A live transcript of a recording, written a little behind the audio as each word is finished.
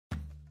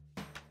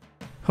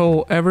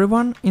Hello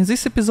everyone, in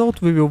this episode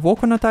we will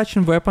work on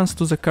attaching weapons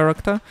to the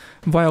character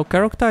while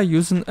character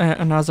using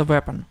another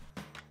weapon.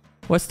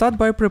 Let's start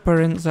by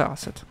preparing the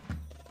asset.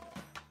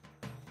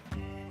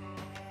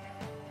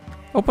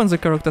 Open the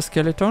character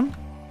skeleton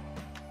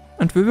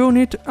and we will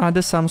need to add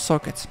some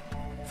sockets.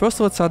 First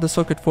let's add a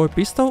socket for a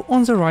pistol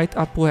on the right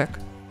up leg.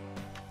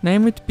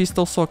 Name it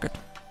pistol socket.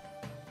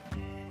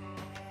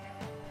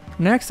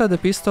 Next add a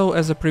pistol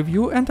as a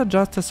preview and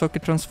adjust the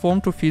socket transform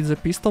to fit the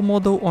pistol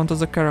model onto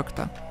the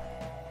character.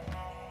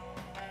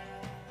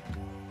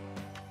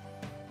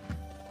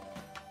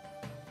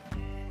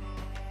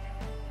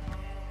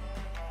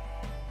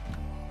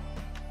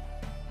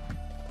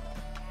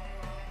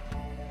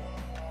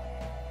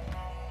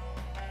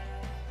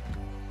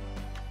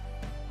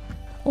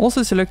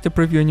 Also select the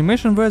preview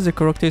animation where the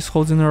character is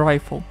holding a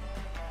rifle.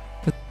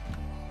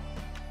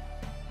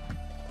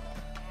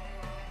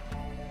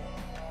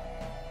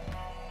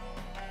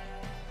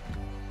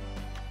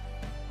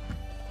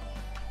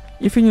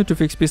 If you need to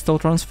fix pistol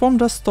transform,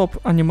 just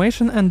stop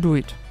animation and do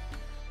it.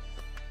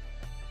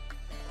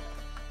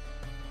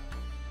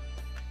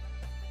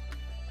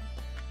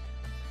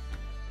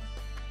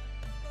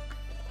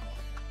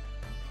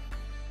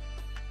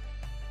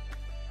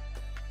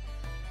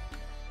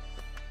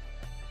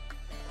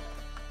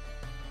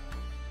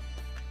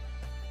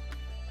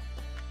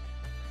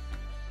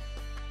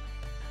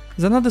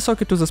 Then add the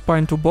socket to the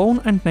spine to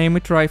bone and name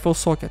it rifle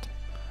socket.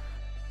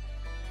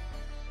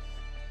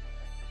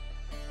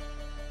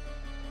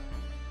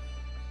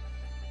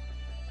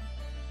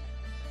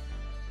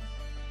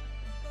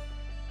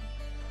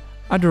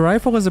 Add the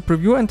rifle as a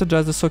preview and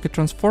adjust the socket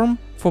transform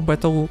for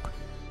better look.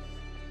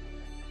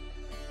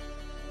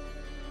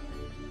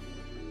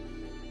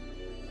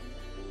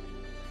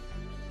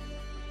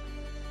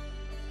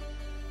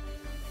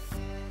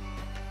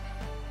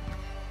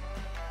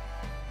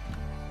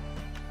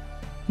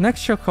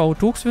 Next check how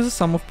it looks with the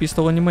sum of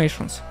pistol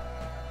animations.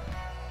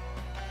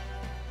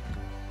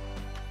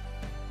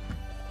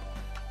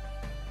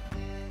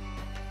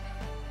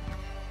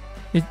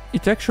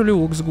 It actually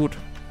looks good.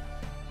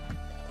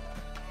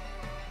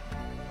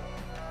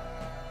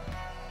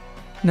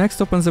 Next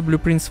open the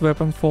blueprints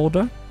weapon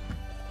folder.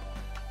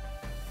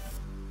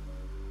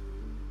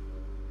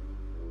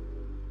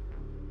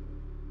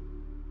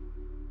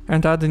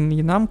 And add an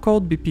enum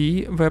called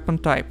BPE weapon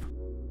type.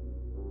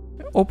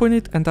 Open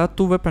it and add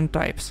two weapon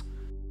types,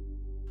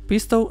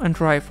 pistol and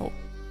rifle.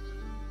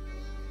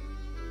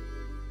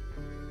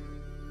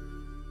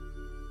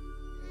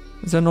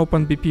 Then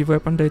open BP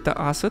weapon data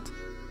asset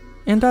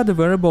and add a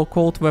variable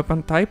called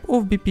weapon type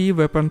of BP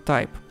weapon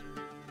type.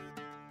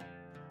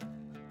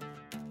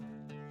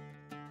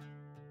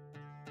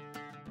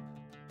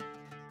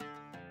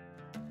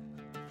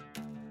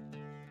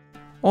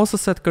 Also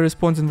set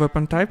corresponding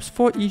weapon types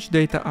for each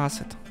data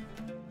asset.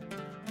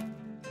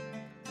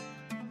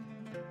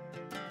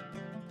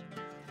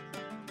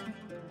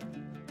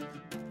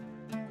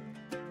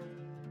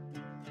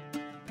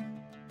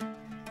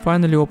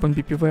 Finally open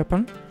BP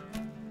weapon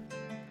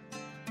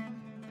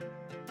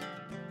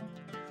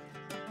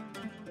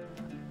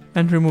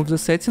and remove the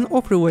setting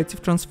of relative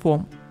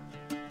transform.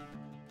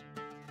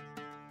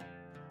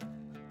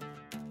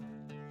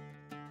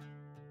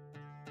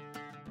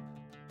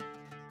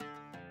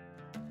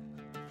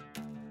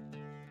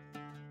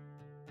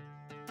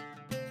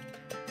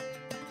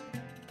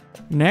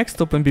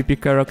 Next open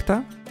BP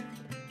character.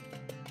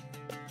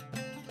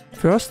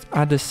 First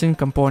add a scene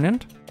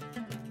component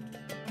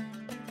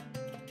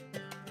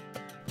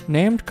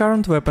named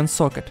current weapon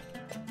socket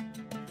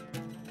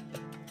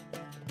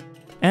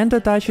and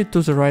attach it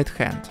to the right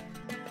hand.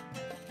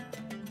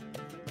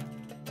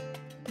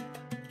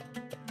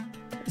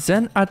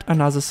 Then add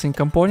another scene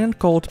component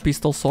called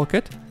pistol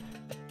socket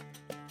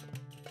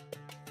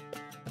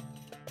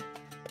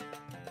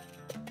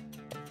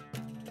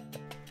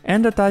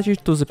and attach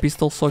it to the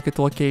pistol socket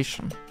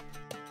location.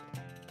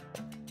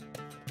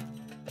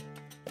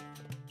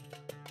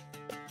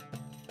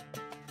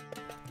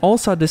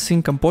 Also add the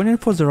scene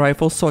component for the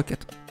rifle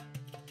socket.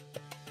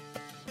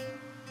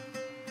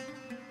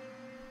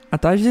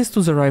 Attach this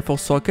to the rifle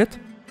socket.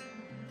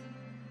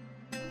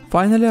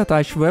 Finally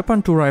attach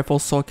weapon to rifle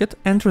socket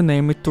and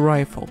rename it to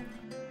rifle.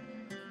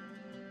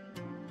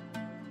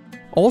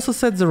 Also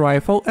set the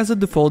rifle as a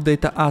default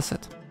data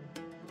asset.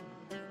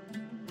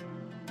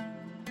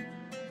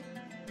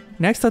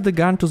 Next add the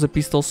gun to the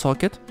pistol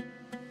socket.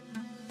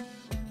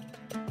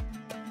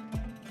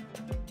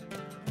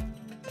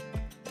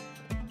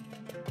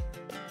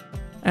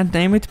 And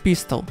name it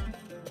pistol.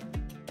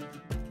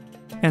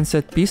 And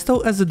set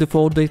pistol as the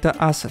default data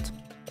asset.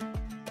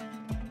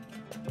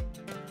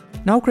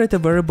 Now create a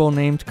variable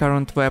named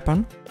current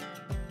weapon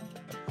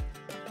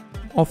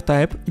of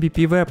type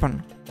BP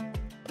weapon.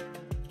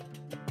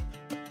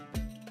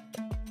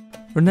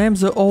 Rename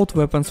the old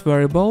weapons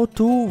variable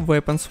to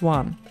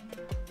weapons1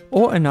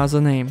 or another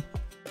name.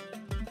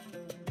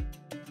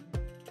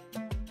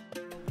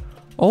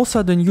 Also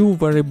add a new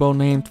variable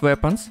named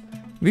weapons,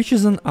 which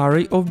is an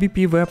array of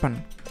BP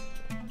weapon.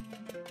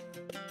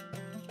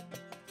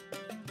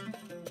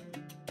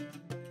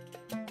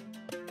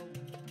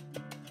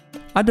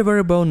 Add a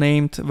variable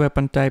named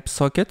weapon type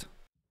socket.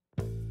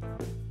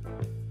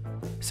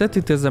 Set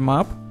it as a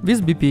map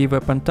with BPA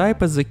weapon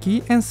type as the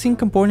key and sync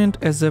component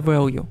as the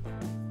value.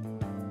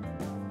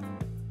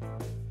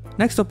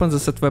 Next, open the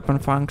set weapon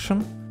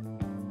function.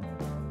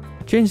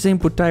 Change the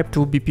input type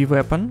to BP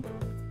weapon.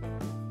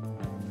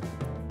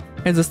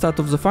 At the start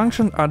of the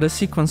function, add a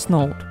sequence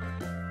node.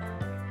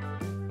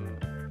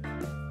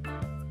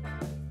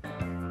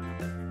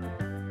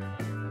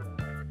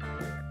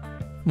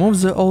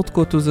 Move the old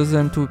code to the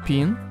Zen2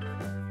 pin.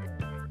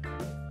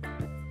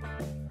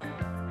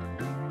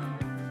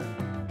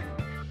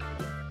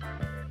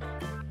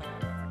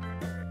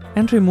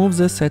 And remove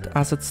the set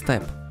asset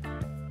step.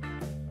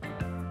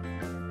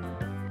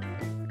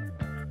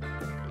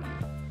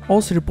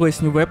 Also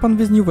replace new weapon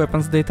with new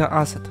weapons data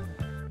asset.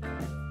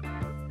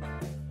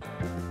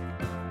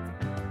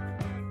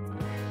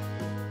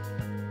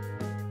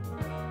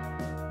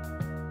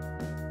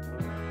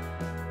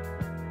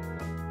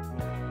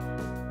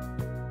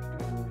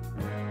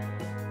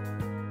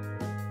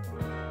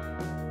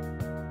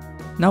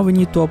 Now we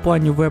need to apply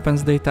new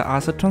weapons data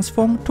asset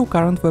transform to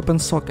current weapon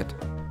socket,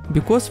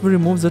 because we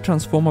removed the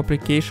transform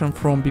application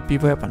from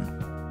BP weapon.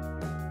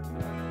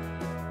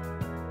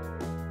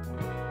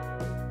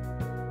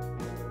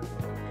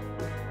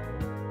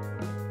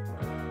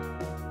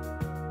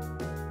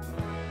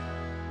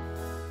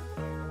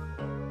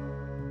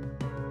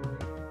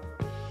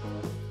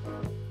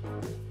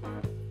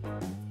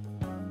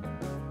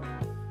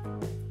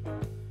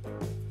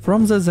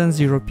 From the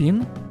Zen0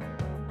 pin,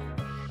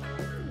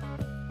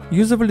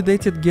 use the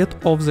validated get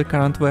of the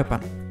current weapon.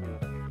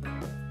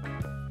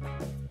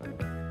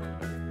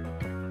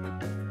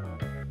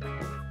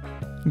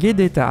 Get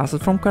data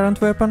asset from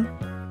current weapon.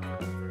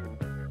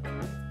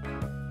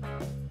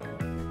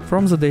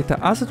 From the data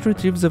asset,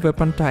 retrieve the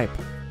weapon type.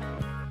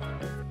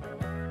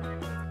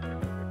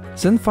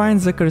 Then find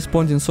the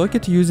corresponding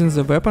socket using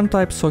the weapon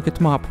type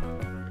socket map.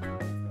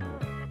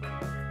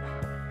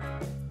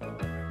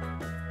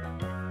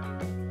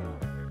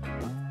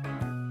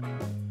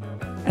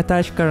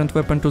 Attach current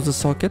weapon to the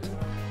socket.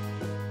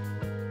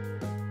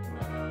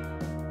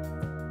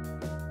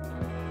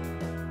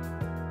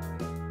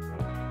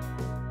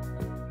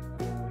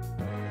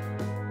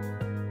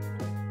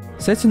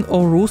 Setting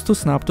all rules to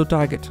snap to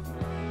target.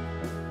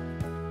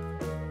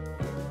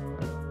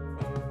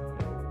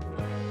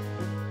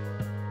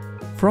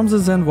 From the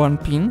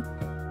Zen1 pin,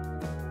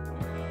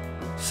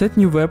 set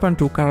new weapon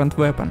to current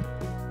weapon.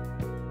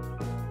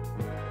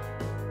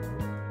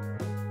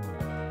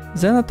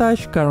 Then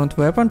attach current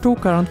weapon to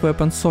current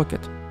weapon socket.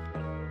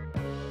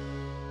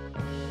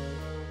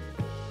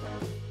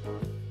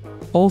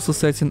 Also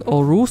setting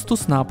all rules to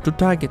snap to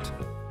target.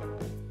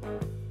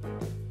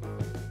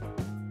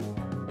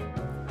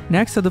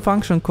 Next, add a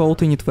function called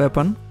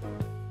initWeapon.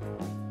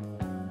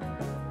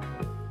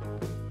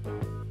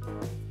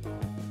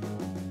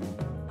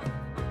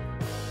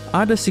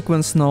 Add a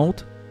sequence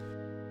node.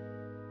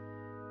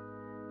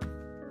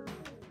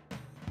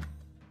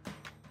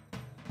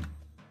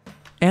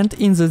 And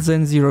in the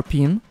Zen0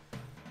 pin,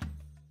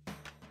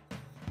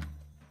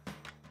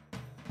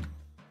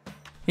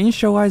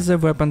 initialize the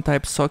weapon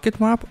type socket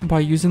map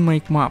by using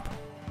make map.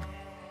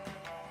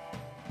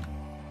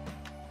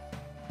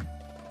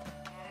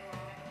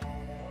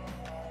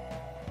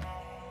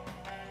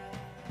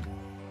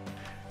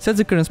 Set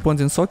the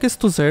corresponding sockets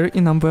to their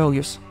enum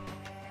values.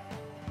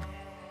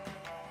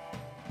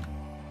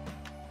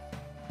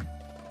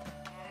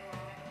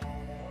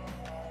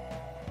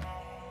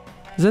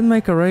 Then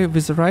make array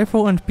with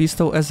rifle and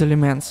pistol as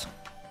elements.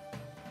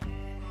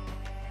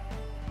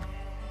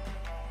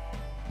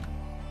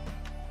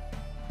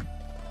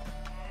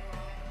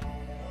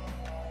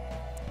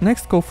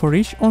 Next, call for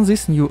each on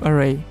this new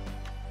array.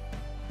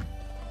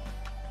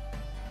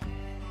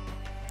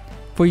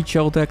 For each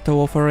alt vector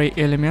of array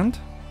element,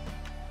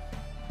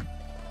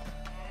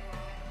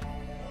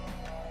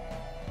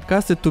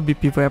 cast it to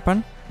BP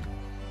weapon,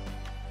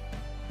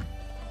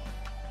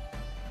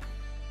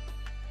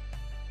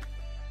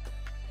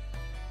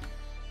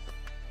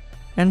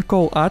 and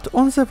call add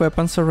on the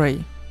weapons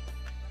array.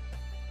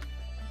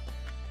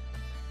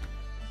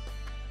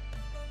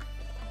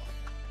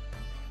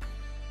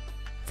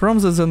 From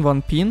the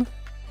Zen1 pin,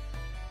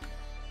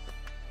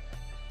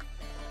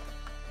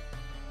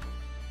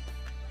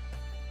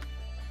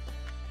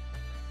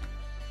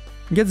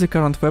 get the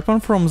current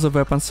weapon from the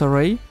weapons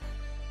array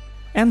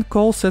and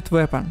call set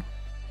weapon.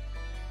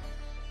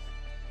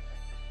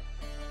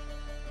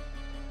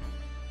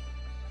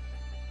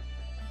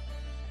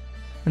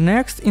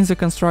 Next, in the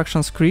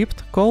construction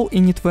script, call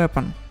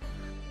initWeapon.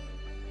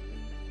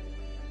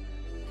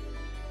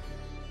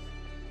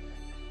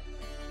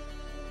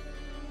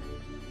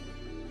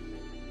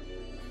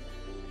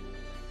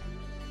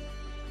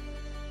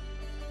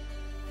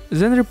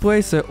 Then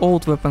replace the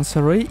old weapons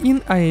array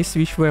in IA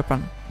switch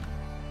weapon.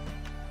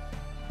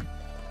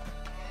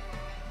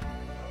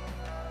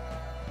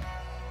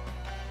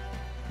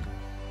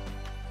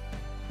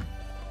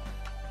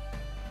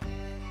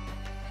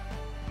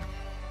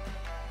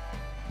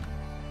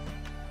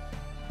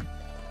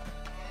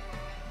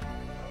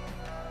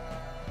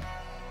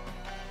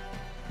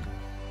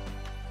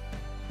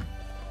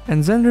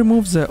 and then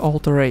remove the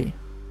alt array.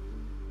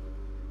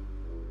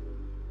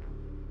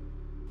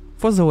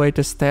 For the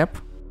latest step,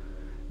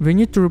 we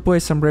need to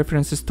replace some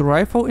references to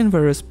rifle in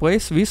various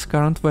places with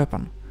current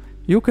weapon.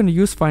 You can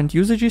use find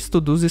usages to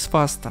do this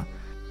faster.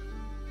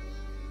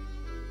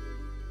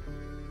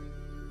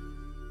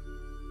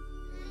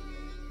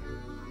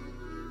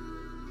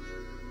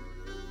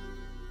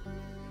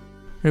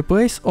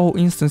 Replace all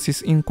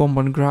instances in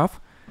combat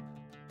graph .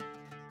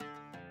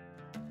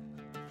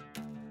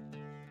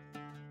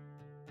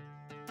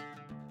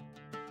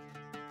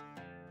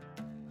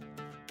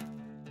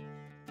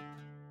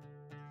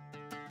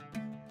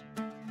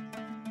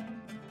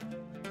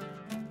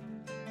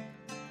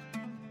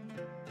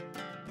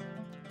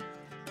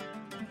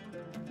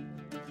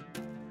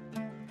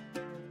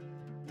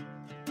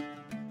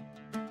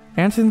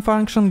 And in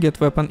function get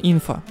weapon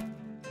info.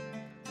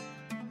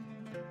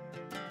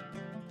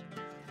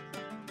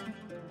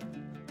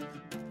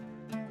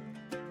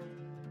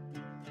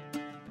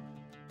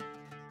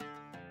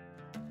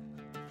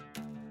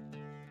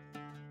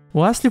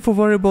 Lastly, for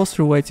variables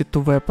related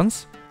to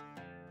weapons,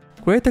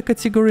 create a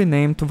category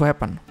named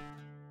weapon.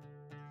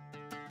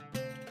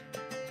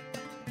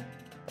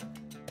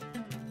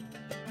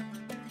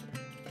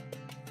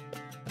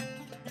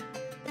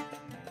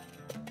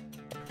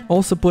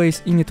 Also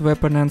place init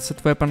weapon and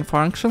set weapon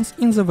functions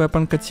in the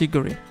weapon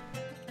category.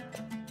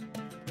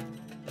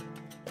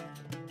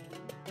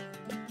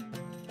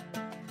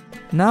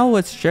 Now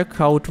let's check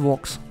how it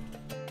works.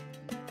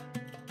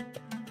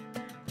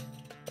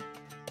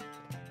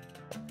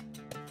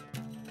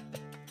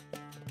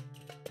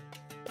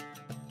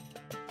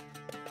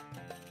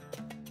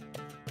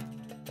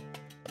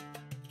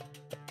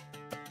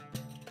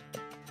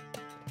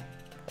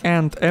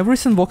 And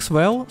everything works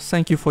well.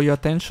 Thank you for your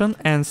attention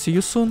and see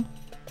you soon.